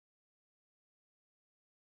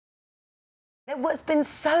There's been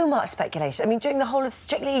so much speculation. I mean, during the whole of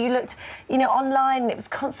Strictly, you looked, online, and it was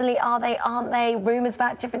constantly, are they, aren't they, rumours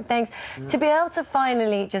about different things. To be able to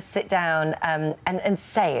finally just sit down and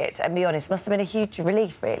say it and be honest must have been a huge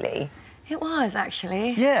relief, really. It was,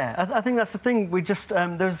 actually. Yeah, I think that's the thing. We just,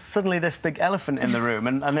 there's suddenly this big elephant in the room,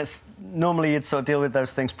 and it's normally you'd sort of deal with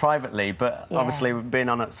those things privately, but obviously being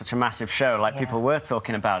on such a massive show, people were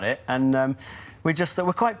talking about it, and we just thought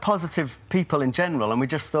we're quite positive people in general, and we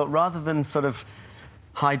just thought rather than sort of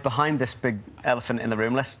hide behind this big elephant in the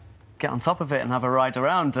room, let's get on top of it and have a ride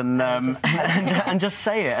around and just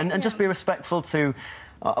say it and just be respectful to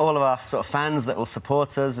all of our sort of fans that will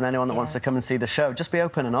support us and anyone that wants to come and see the show. Just be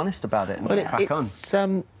open and honest about it and crack on.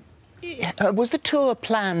 Was the tour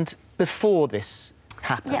planned before this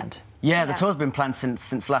happened? Yeah, the tour's been planned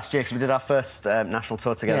since last year, because we did our first national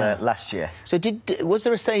tour together last year. So was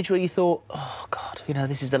there a stage where you thought, oh, God,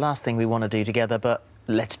 this is the last thing we want to do together, but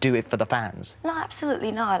let's do it for the fans? No,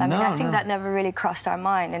 absolutely not. I mean, I think that never really crossed our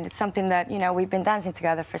mind, and it's something that, we've been dancing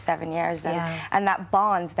together for 7 years, and that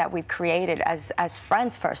bond that we've created as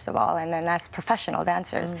friends, first of all, and then as professional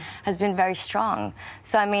dancers has been very strong.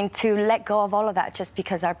 So, I mean, to let go of all of that just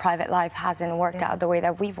because our private life hasn't worked out the way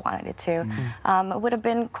that we've wanted it to, it would have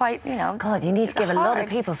been quite, God, you need to give a lot of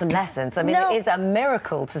people some lessons. I mean, it is a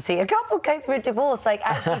miracle to see a couple go through a divorce,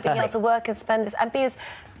 actually being able to work and spend this, and be as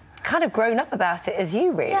kind of grown up about it as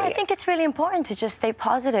you, really. Yeah, I think it's really important to just stay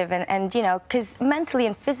positive and because mentally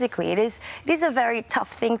and physically it is a very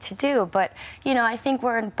tough thing to do, but, I think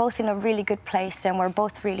we're both in a really good place and we're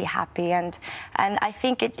both really happy, and I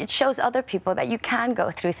think it shows other people that you can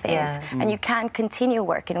go through things and you can continue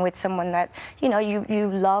working with someone that,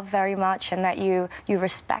 you love very much and that you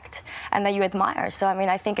respect and that you admire. So, I mean,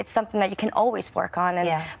 I think it's something that you can always work on,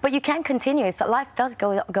 but you can continue. Life does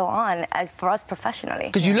go on as for us professionally.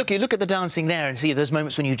 Because you look at the dancing there and see those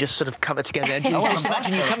moments when you just sort of cover together. And you just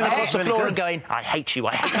imagine you coming across the floor and going, I hate you,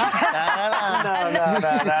 I hate you.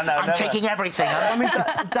 No, I'm taking everything. I mean,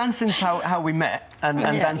 dancing's how we met, and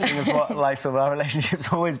dancing is what sort of our relationship's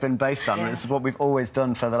always been based on. It's what we've always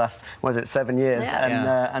done for the last, 7 years,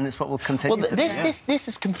 and it's what we'll continue to do. This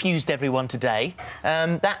has confused everyone today.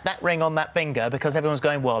 That ring on that finger, because everyone's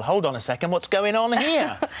going, well, hold on a second, what's going on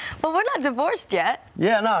here? Well, we're not divorced yet.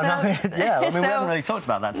 Yeah, I mean, we haven't really talked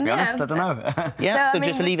about that, to be honest. I don't know. So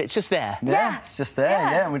just leave it. It's just there. Yeah, it's just there.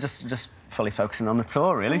 Yeah, and we're just fully focusing on the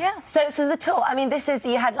tour, really. Yeah. So the tour. I mean, this is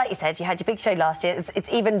you had, like you said, you had your big show last year. It's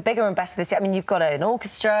even bigger and better this year. I mean, you've got an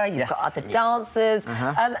orchestra, you've got other dancers,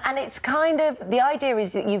 and it's kind of the idea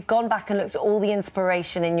is that you've gone back and looked at all the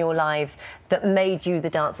inspiration in your lives that made you the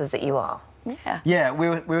dancers that you are. Yeah, we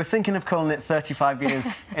were thinking of calling it 35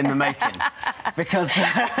 years in the making, because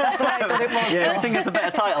that's what I thought it was. Yeah, I think it's a better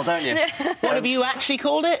title, don't you? What have you actually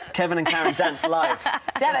called it? Kevin and Karen Dance Live.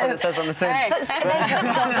 That's what it says on the tin.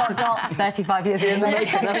 35 years in the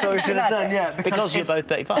making. That's what we should have done. Yeah, because you're both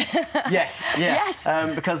 35. Yes.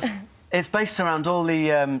 Because it's based around all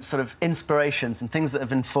the sort of inspirations and things that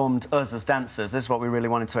have informed us as dancers. This is what we really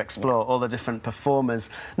wanted to explore, all the different performers,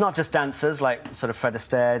 not just dancers like sort of Fred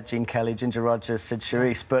Astaire, Gene Kelly, Ginger Rogers, Sid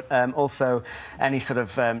Charisse, but also any sort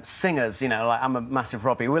of singers, like I'm a massive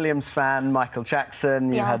Robbie Williams fan, Michael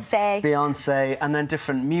Jackson, you had Beyonce, and then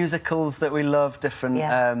different musicals that we love,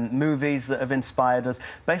 different movies that have inspired us.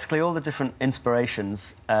 Basically all the different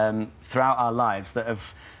inspirations throughout our lives that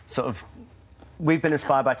have sort of we've been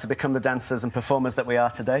inspired by to become the dancers and performers that we are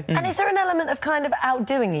today. And is there an element of kind of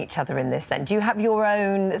outdoing each other in this, then? Do you have your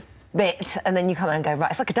own bit and then you come and go, right,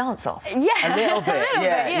 it's like a dance-off? Yeah, a little bit.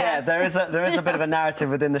 Yeah. There is a bit of a narrative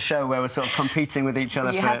within the show where we're sort of competing with each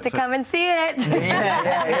other. You have to come and see it.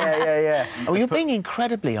 Yeah. Oh, you're being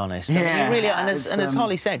incredibly honest. I mean, you really are. And as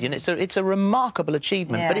Holly said, it's a remarkable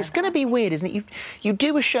achievement. But it's going to be weird, isn't it? You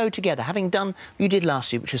do a show together, having done you did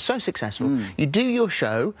last year, which was so successful. You do your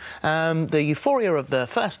show, the euphoria of the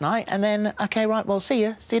first night, and then okay, right, well, see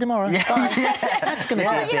you tomorrow. Bye. That's going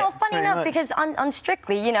to be. Well, funny enough, because on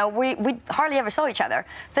Strictly, we hardly ever saw each other.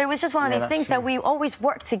 So it was just one of these things that we always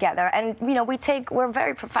worked together, and we're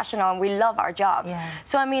very professional and we love our jobs.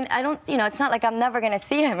 So I mean, I don't, it's not like I'm never going to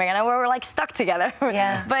see him again. We're like stuck together.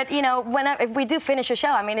 But if we do finish a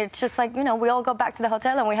show, I mean, it's just like we all go back to the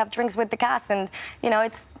hotel and we have drinks with the cast, and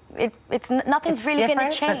nothing's really going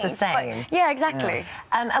to change. But the same. Yeah, exactly.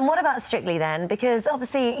 And what about Strictly then? Because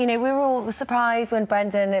obviously, we were all surprised when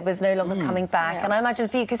Brendan was no longer coming back, and I imagine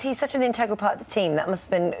for you, because he's such an integral part of the team, that must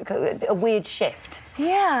have been a weird shift.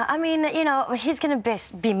 Yeah, I mean, he's going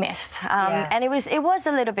to be missed, and it was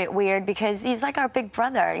a little bit weird because he's like our big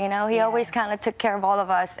brother. He always kind of took care of all of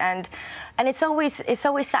us, and and it's always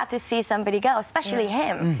sad to see somebody go, especially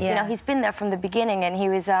him. You know, he's been there from the beginning, and he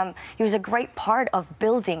was a great part of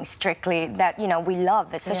building Strictly that, you know, we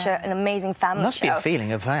love. It's such an amazing family. It must be a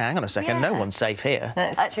feeling of, hey, hang on a second, no one's safe here.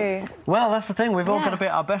 That's true. Well, that's the thing. We've all got to be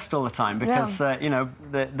at our best all the time because you know,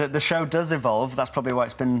 the show does evolve. That's probably why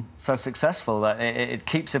it's been so successful. That it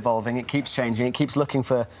keeps evolving, it keeps changing, it keeps looking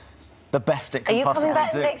for the best it can possibly do. Are you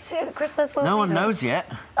coming back next Christmas? No one knows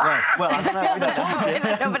yet. Well,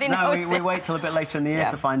 nobody knows. No, we wait till a bit later in the year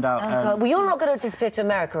to find out. Well, you're not going to disappear to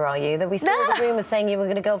America, are you? That we saw the rumours saying you were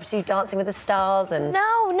going to go off to Dancing with the Stars and...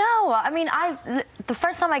 No. I mean, the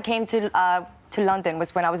first time I came to London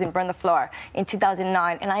was when I was in Burn the Floor in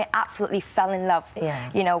 2009, and I absolutely fell in love,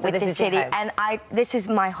 you know, with the city. And this is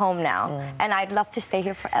my home now, and I'd love to stay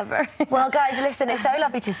here forever. Well, guys, listen, it's so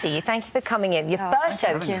lovely to see you. Thank you for coming in. Your first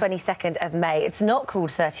show is the 22nd of May. It's not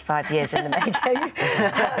called 35 years in the making.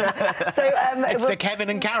 It's the Kevin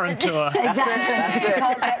and Karen tour. Exactly. You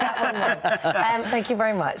can't get that one wrong. Thank you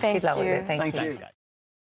very much. Good luck with it. Thank you.